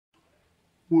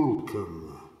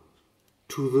Welcome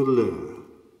to the lair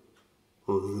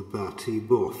of the Batty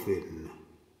Boffin.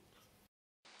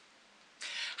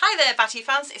 Hi there Batty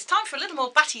fans, it's time for a little more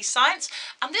Batty science,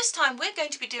 and this time we're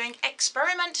going to be doing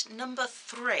experiment number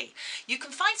 3. You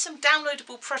can find some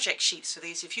downloadable project sheets for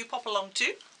these if you pop along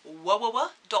to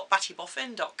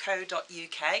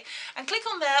www.battyboffin.co.uk and click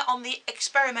on there on the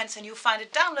experiments and you'll find a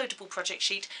downloadable project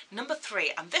sheet number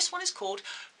 3, and this one is called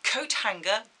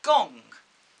Coathanger Gong.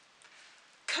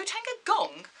 Coathanger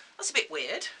Gong? That's a bit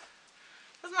weird.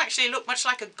 Doesn't actually look much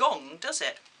like a gong, does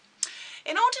it?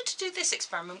 In order to do this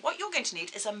experiment, what you're going to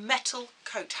need is a metal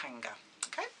coat hanger.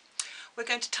 Okay? We're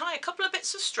going to tie a couple of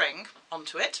bits of string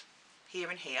onto it, here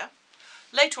and here.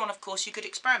 Later on, of course, you could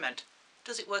experiment.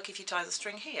 Does it work if you tie the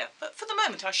string here? But for the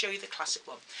moment, I'll show you the classic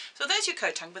one. So there's your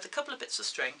coat hanger with a couple of bits of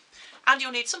string, and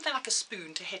you'll need something like a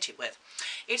spoon to hit it with.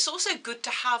 It's also good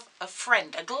to have a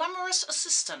friend, a glamorous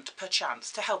assistant,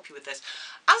 perchance, to help you with this.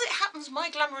 As it happens, my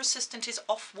glamorous assistant is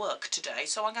off work today,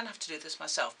 so I'm going to have to do this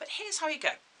myself. But here's how you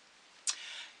go.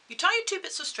 You tie your 2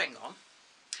 bits of string on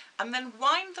and then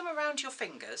wind them around your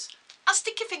fingers and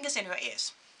stick your fingers in your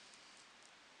ears.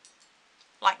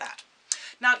 Like that.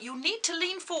 Now you'll need to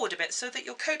lean forward a bit so that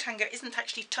your coat hanger isn't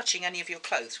actually touching any of your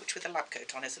clothes, which with a lab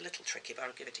coat on is a little tricky, but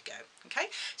I'll give it a go. Okay,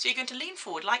 so you're going to lean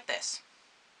forward like this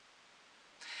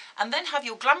and then have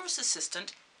your glamorous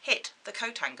assistant hit the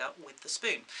coat hanger with the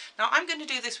spoon. Now I'm going to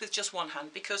do this with just one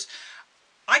hand because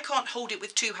I can't hold it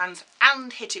with 2 hands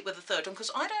and hit it with a third one because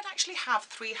I don't actually have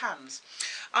 3 hands.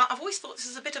 I've always thought this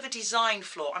is a bit of a design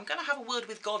flaw. I'm going to have a word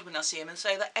with God when I see him and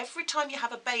say that every time you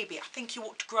have a baby, I think you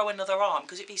ought to grow another arm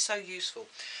because it'd be so useful.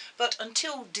 But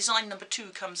until design number 2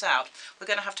 comes out, we're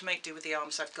going to have to make do with the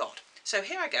arms I've got. So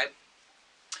here I go.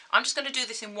 I'm just going to do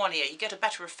this in one ear. You get a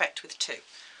better effect with 2.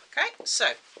 Okay, so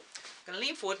I'm going to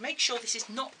lean forward, make sure this is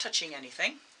not touching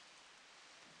anything.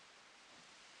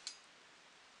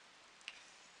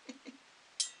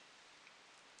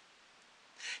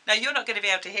 Now you're not going to be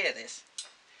able to hear this.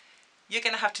 You're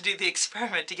going to have to do the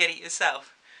experiment to get it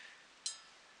yourself.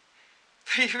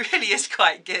 But it really is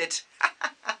quite good.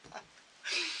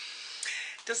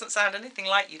 Doesn't sound anything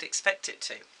like you'd expect it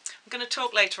to. I'm going to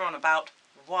talk later on about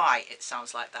why it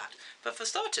sounds like that. But for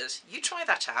starters, you try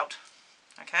that out,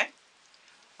 okay?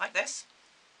 Like this.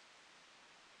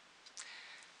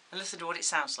 And listen to what it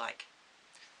sounds like.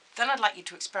 Then I'd like you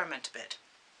to experiment a bit.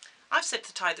 I've said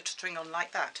to tie the string on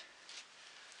like that.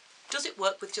 Does it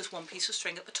work with just one piece of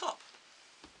string at the top?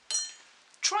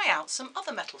 Try out some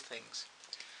other metal things.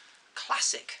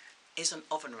 Classic is an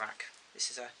oven rack.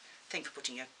 This is a thing for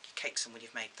putting your cakes in when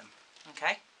you've made them.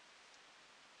 Okay?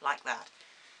 Like that.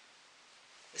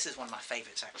 This is one of my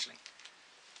favourites actually.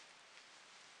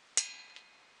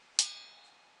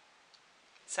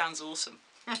 Sounds awesome.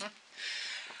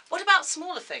 What about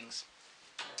smaller things?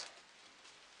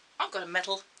 I've got a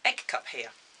metal egg cup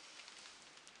here.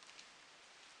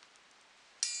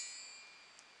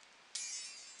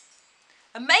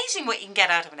 Amazing what you can get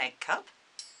out of an egg cup.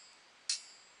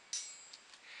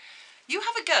 You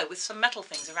have a go with some metal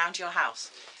things around your house.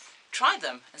 Try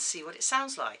them and see what it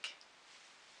sounds like.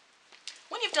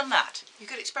 When you've done that, you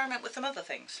could experiment with some other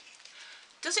things.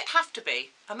 Does it have to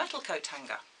be a metal coat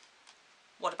hanger?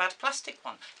 What about a plastic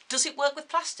one? Does it work with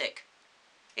plastic?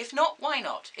 If not, why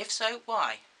not? If so,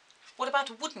 why? What about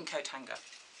a wooden coat hanger?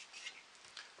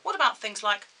 What about things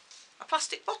like a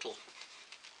plastic bottle?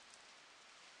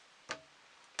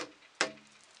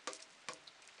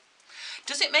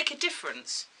 Does it make a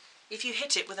difference if you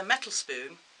hit it with a metal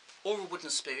spoon or a wooden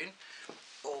spoon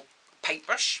or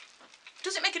paintbrush?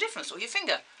 Does it make a difference? Or your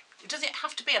finger? Does it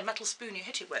have to be a metal spoon you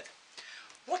hit it with?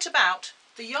 What about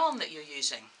the yarn that you're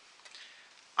using?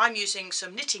 I'm using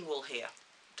some knitting wool here.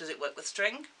 Does it work with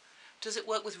string? Does it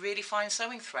work with really fine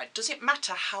sewing thread? Does it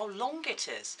matter how long it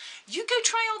is? You go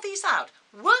try all these out.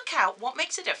 Work out what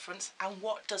makes a difference and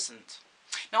what doesn't.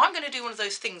 Now I'm going to do one of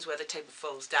those things where the table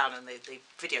falls down and the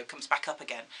video comes back up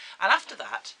again. And after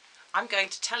that, I'm going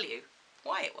to tell you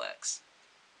why it works.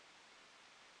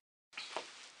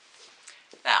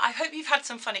 Now, I hope you've had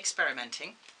some fun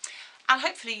experimenting. And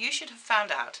hopefully you should have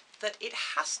found out that it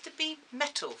has to be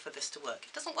metal for this to work.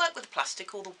 It doesn't work with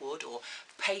plastic or the wood or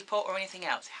paper or anything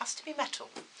else. It has to be metal.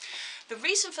 The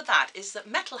reason for that is that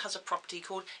metal has a property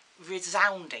called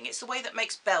resounding. It's the way that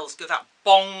makes bells go that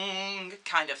bong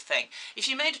kind of thing. If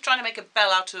you trying to make a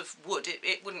bell out of wood,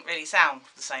 it wouldn't really sound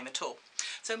the same at all.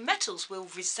 So metals will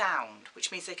resound,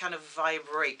 which means they kind of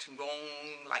vibrate and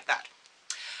gong like that.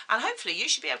 And hopefully you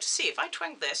should be able to see, if I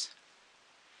twang this,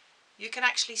 you can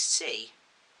actually see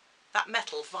that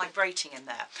metal vibrating in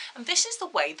there. And this is the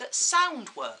way that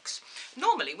sound works.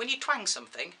 Normally when you twang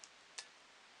something,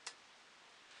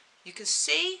 you can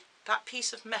see that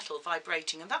piece of metal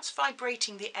vibrating, and that's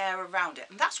vibrating the air around it.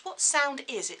 And that's what sound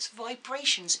is. It's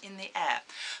vibrations in the air.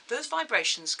 Those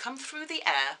vibrations come through the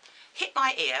air, hit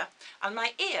my ear, and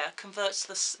my ear converts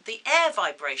the air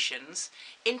vibrations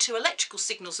into electrical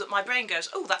signals that my brain goes,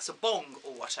 oh, that's a bong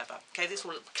or whatever. Okay, these are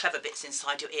all clever bits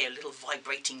inside your ear, little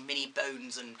vibrating mini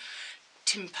bones and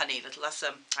timpani, that's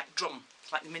like drum,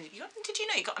 like the mini. Did you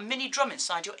know you got a mini drum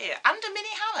inside your ear and a mini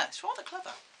hammer? It's rather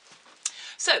clever.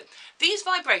 So these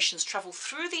vibrations travel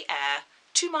through the air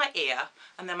to my ear,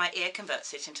 and then my ear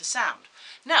converts it into sound.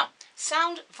 Now,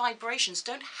 sound vibrations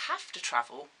don't have to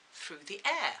travel through the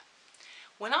air.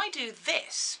 When I do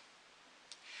this,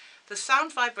 the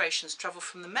sound vibrations travel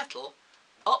from the metal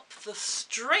up the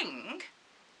string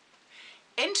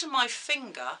into my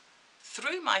finger,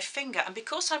 through my finger, and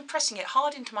because I'm pressing it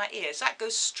hard into my ears, that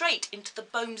goes straight into the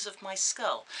bones of my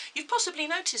skull. You've possibly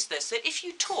noticed this, that if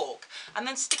you talk and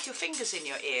then stick your fingers in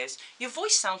your ears, your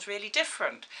voice sounds really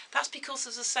different. That's because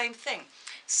of the same thing.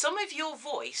 Some of your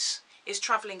voice is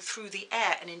travelling through the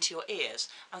air and into your ears,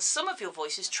 and some of your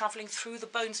voice is travelling through the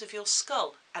bones of your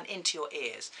skull and into your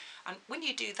ears. And when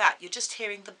you do that, you're just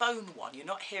hearing the bone one, you're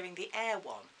not hearing the air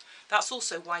one. That's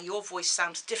also why your voice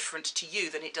sounds different to you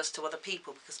than it does to other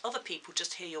people, because other people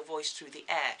just hear your voice through the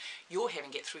air. You're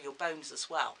hearing it through your bones as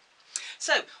well.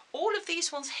 So all of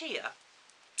these ones here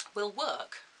will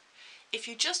work if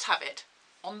you just have it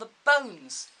on the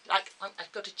bones. Like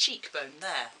I've got a cheekbone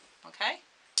there, okay?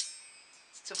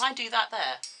 So if I do that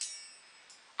there,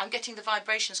 I'm getting the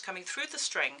vibrations coming through the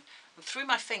string and through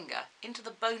my finger into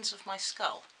the bones of my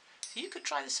skull. So you could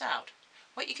try this out.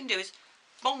 What you can do is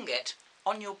bong it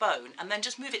on your bone and then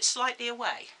just move it slightly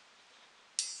away.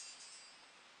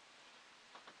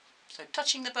 So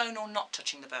touching the bone or not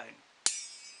touching the bone.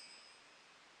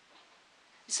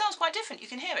 It sounds quite different, you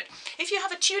can hear it. If you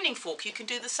have a tuning fork, you can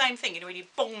do the same thing, you know, when you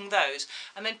bong those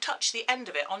and then touch the end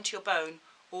of it onto your bone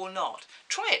or not.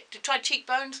 Try it. Try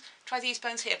cheekbones, try these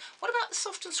bones here. What about the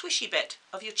soft and swishy bit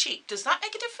of your cheek? Does that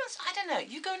make a difference? I don't know.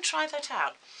 You go and try that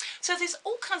out. So there's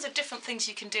all kinds of different things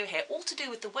you can do here, all to do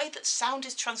with the way that sound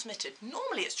is transmitted.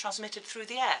 Normally it's transmitted through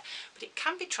the air, but it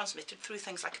can be transmitted through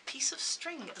things like a piece of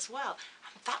string as well.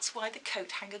 And that's why the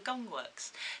Coathanger Gong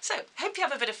works. So, hope you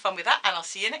have a bit of fun with that, and I'll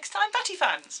see you next time, Batty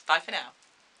fans. Bye for now.